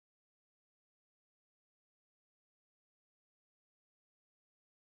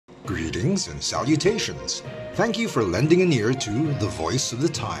Greetings and salutations. Thank you for lending an ear to The Voice of the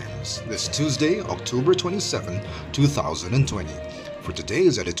Times this Tuesday, October 27, 2020. For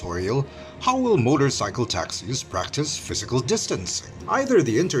today's editorial, how will motorcycle taxis practice physical distancing? Either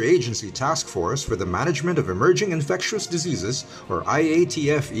the Interagency Task Force for the Management of Emerging Infectious Diseases, or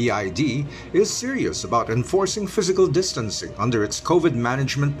IATF-EID, is serious about enforcing physical distancing under its COVID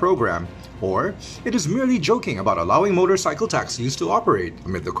management program, or it is merely joking about allowing motorcycle taxis to operate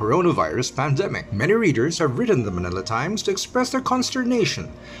amid the coronavirus pandemic. Many readers have written the Manila Times to express their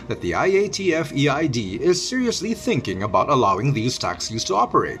consternation that the IATF-EID is seriously thinking about allowing these taxis to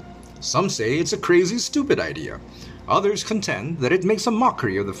operate. Some say it's a crazy, stupid idea. Others contend that it makes a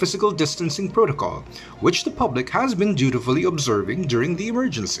mockery of the physical distancing protocol, which the public has been dutifully observing during the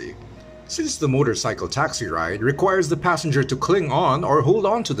emergency. Since the motorcycle taxi ride requires the passenger to cling on or hold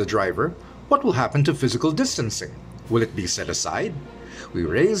on to the driver, what will happen to physical distancing? Will it be set aside? We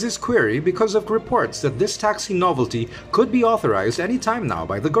raise this query because of reports that this taxi novelty could be authorized any time now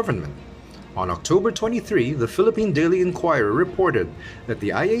by the government. On October 23, the Philippine Daily Inquirer reported that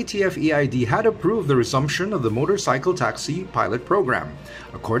the IATF-EID had approved the resumption of the motorcycle taxi pilot program,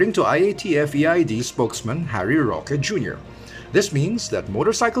 according to IATF-EID spokesman Harry Roque Jr. This means that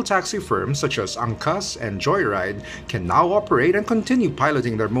motorcycle taxi firms such as Angkas and Joyride can now operate and continue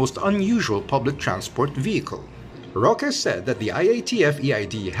piloting their most unusual public transport vehicle. Roque said that the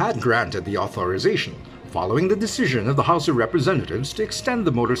IATF-EID had granted the authorization, following the decision of the House of Representatives to extend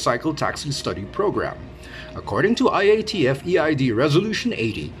the motorcycle taxi study program. According to IATF-EID Resolution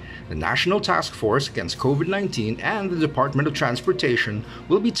 80, the National Task Force Against COVID-19 and the Department of Transportation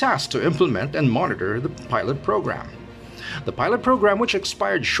will be tasked to implement and monitor the pilot program. The pilot program, which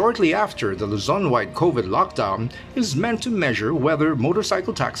expired shortly after the Luzon-wide COVID lockdown, is meant to measure whether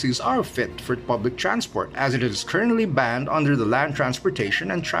motorcycle taxis are fit for public transport, as it is currently banned under the Land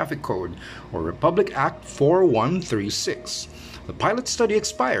Transportation and Traffic Code, or Republic Act 4136. The pilot study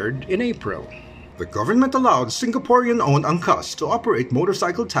expired in April. The government allowed Singaporean-owned Angkas to operate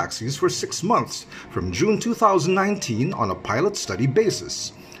motorcycle taxis for 6 months, from June 2019 on a pilot study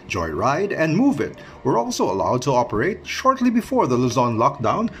basis. Joyride and Move It were also allowed to operate shortly before the Luzon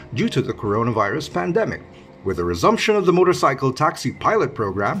lockdown due to the coronavirus pandemic. With the resumption of the motorcycle taxi pilot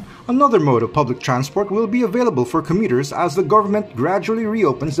program, another mode of public transport will be available for commuters as the government gradually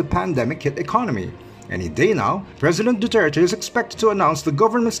reopens the pandemic-hit economy. Any day now, President Duterte is expected to announce the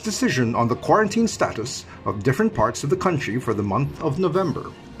government's decision on the quarantine status of different parts of the country for the month of November.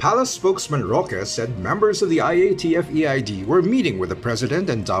 Palace spokesman Roque said members of the IATF-EID were meeting with the president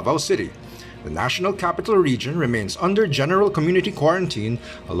in Davao City. The National Capital Region remains under general community quarantine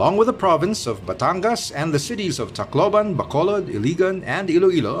along with the province of Batangas and the cities of Tacloban, Bacolod, Iligan, and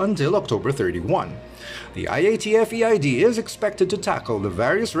Iloilo until October 31. The IATF-EID is expected to tackle the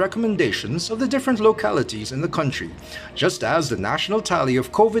various recommendations of the different localities in the country, just as the national tally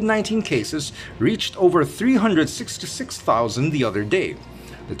of COVID-19 cases reached over 366,000 the other day.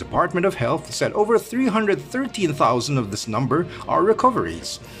 The Department of Health said over 313,000 of this number are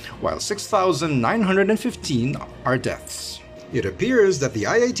recoveries, while 6,915 are deaths. It appears that the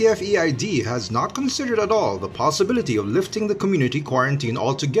IATF-EID has not considered at all the possibility of lifting the community quarantine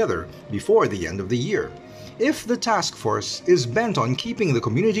altogether before the end of the year. If the task force is bent on keeping the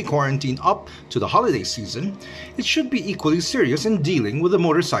community quarantine up to the holiday season, it should be equally serious in dealing with the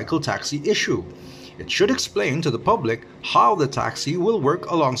motorcycle taxi issue. It should explain to the public how the taxi will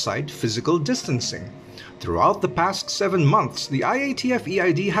work alongside physical distancing. Throughout the past 7 months, the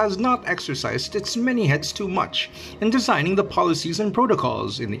IATF-EID has not exercised its many heads too much in designing the policies and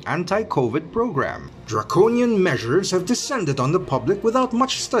protocols in the anti-COVID program. Draconian measures have descended on the public without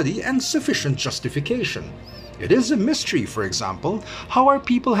much study and sufficient justification. It is a mystery, for example, how our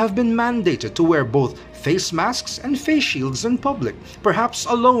people have been mandated to wear both face masks and face shields in public, perhaps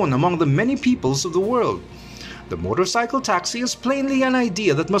alone among the many peoples of the world. The motorcycle taxi is plainly an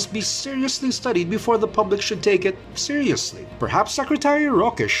idea that must be seriously studied before the public should take it seriously. Perhaps Secretary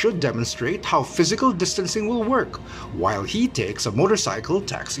Roque should demonstrate how physical distancing will work while he takes a motorcycle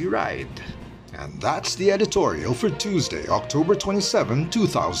taxi ride. And that's the editorial for Tuesday, October 27,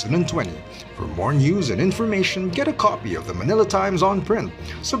 2020. For more news and information, get a copy of the Manila Times on print,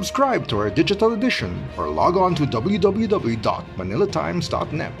 subscribe to our digital edition, or log on to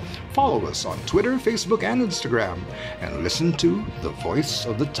www.manilatimes.net. Follow us on Twitter, Facebook, and Instagram, and listen to The Voice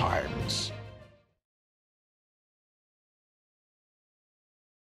of the Times.